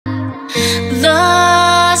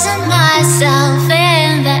Losing myself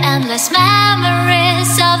in the endless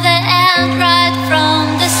memories of the end right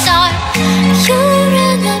from the start. You're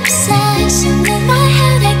an obsession in my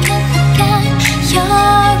head, I can't forget your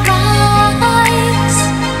eyes.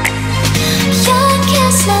 Your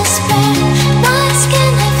kisses burn my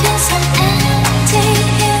skin, I feel so empty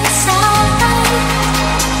inside.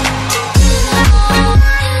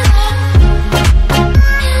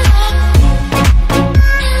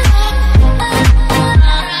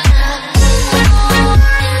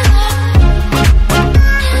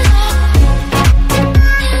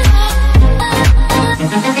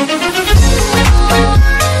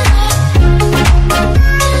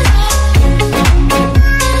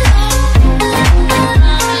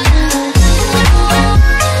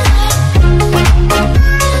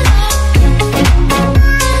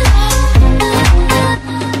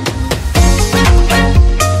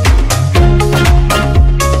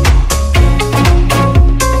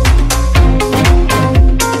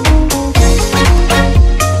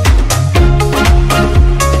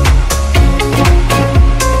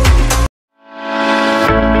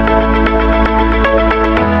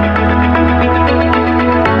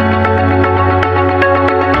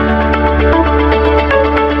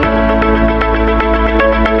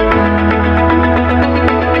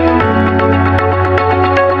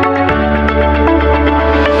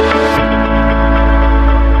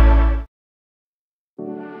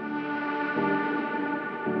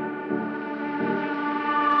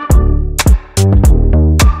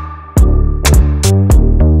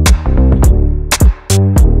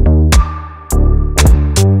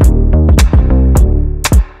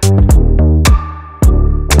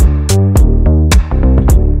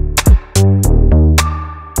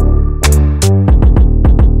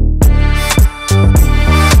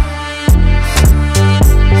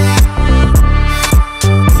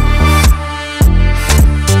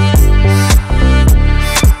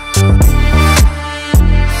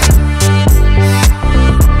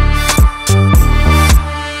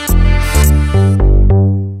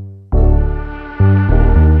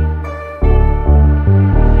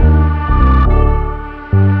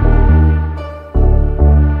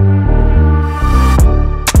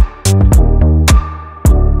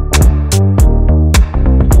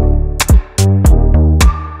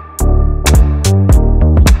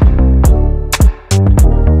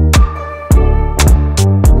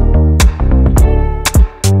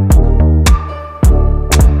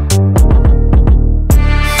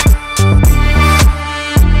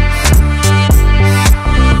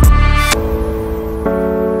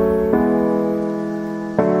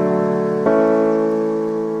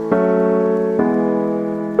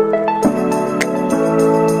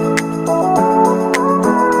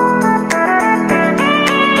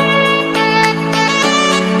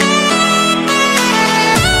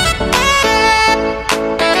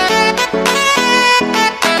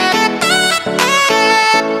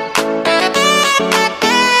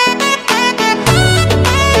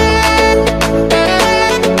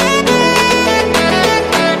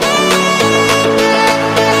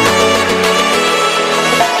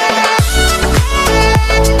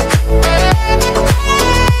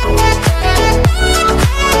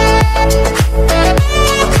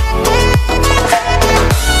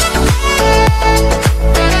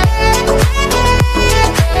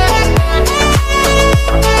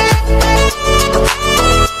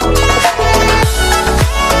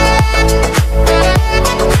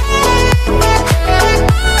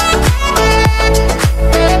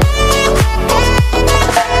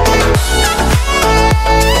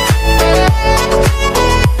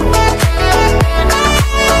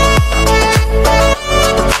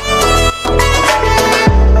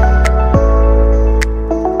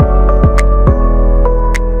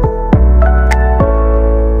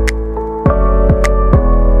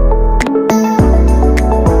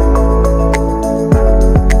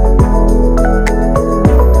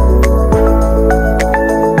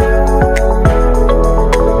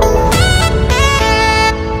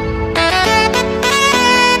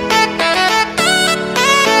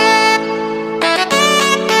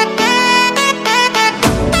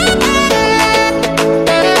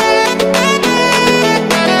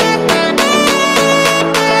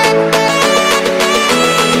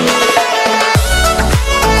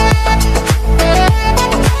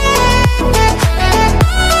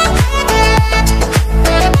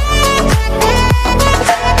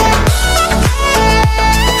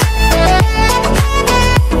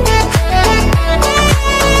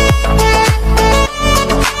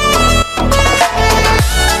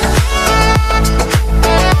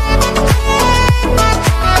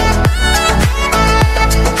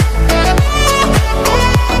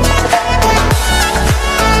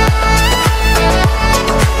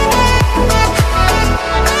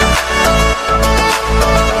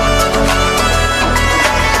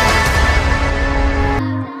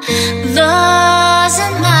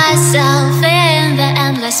 losing myself in the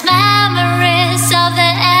endless memories of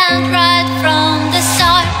the end right from the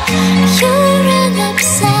start. You're an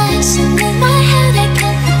obsession in my head, I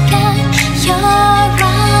can't forget your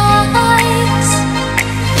eyes.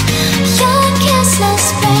 Your kisses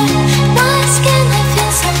burn my skin, I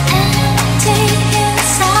feel so empty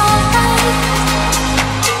inside.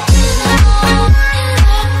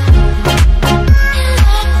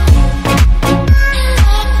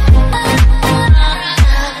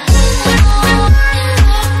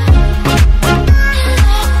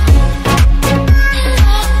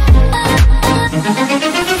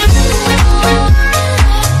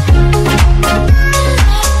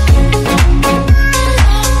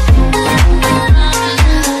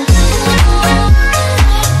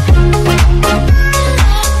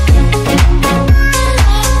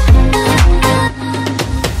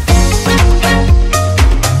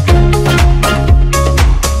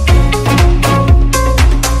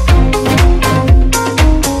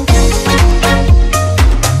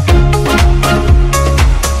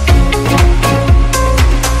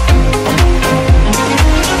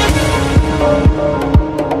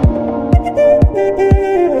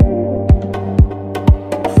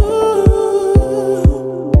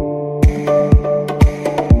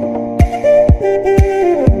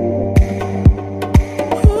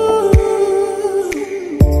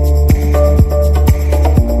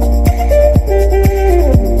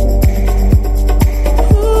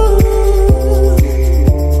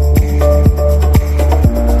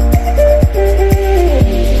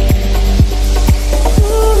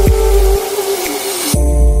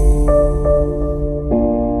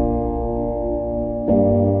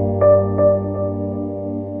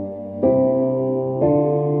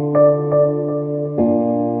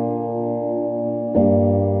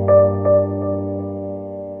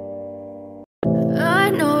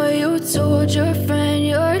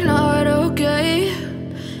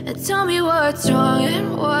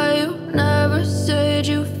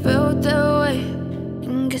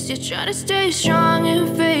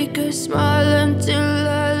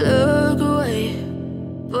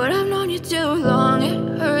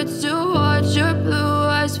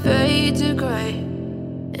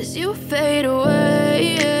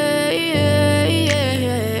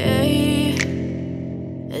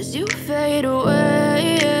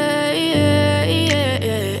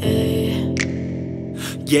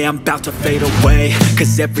 Yeah, I'm about to fade away,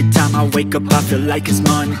 cause every time I wake up I feel like it's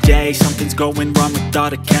Monday. Something's going wrong with all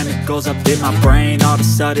the chemicals up in my brain. All of a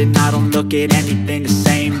sudden I don't look at anything the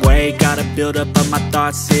same way. Gotta build up of my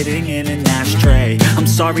thoughts sitting in an ashtray. I'm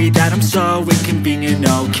sorry that I'm so inconvenient,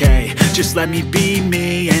 okay. Just let me be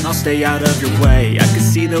me and I'll stay out of your way. I can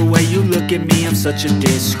see the way you look at me, I'm such a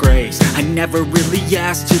disgrace. I never really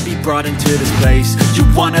asked to be brought into this place. You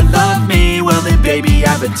wanna love me? Well then baby,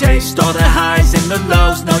 have a taste. All the highs and the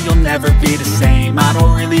lows, no, you'll never be the same. I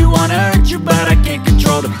don't really wanna hurt you, but I can't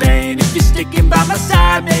control the pain. If you're sticking by my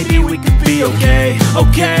side, maybe we could be okay.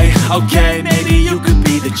 Okay, okay, maybe you could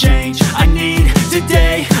be the change I need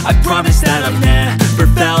today. I promise that I've never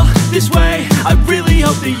felt this way. I really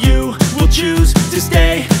hope that you will choose to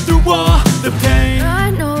stay through all the pain.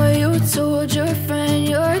 I know you told your friend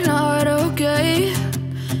you're not okay,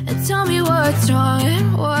 and tell me what's wrong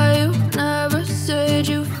and why you never said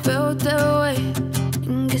you felt that way.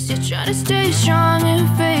 Guess you're trying to stay strong and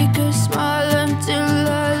fake a smile until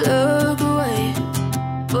I look away.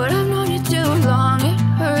 But I've known you too long, it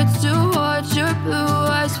hurts to watch your blue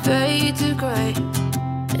eyes fade to gray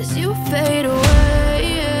as you fade away.